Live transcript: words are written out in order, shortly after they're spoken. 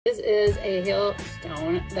This is a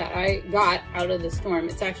hailstone that I got out of the storm.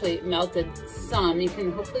 It's actually melted some. You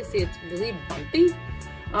can hopefully see it's really bumpy.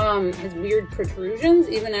 Has weird protrusions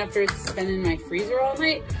even after it's been in my freezer all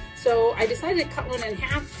night. So I decided to cut one in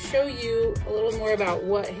half to show you a little more about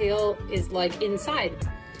what hail is like inside.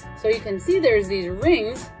 So you can see there's these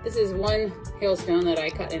rings. This is one hailstone that I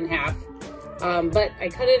cut in half. But I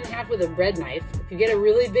cut it in half with a bread knife. If you get a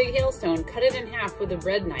really big hailstone, cut it in half with a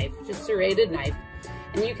bread knife, just serrated knife.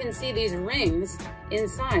 And you can see these rings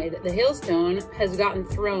inside. The hailstone has gotten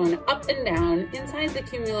thrown up and down inside the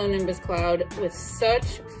cumulonimbus cloud with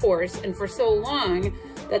such force and for so long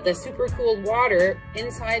that the supercooled water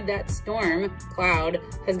inside that storm cloud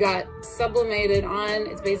has got sublimated on.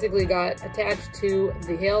 It's basically got attached to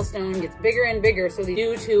the hailstone, gets bigger and bigger. So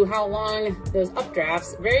due to how long those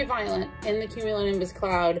updrafts, very violent in the cumulonimbus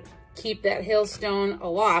cloud, keep that hailstone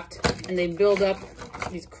aloft, and they build up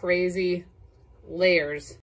these crazy layers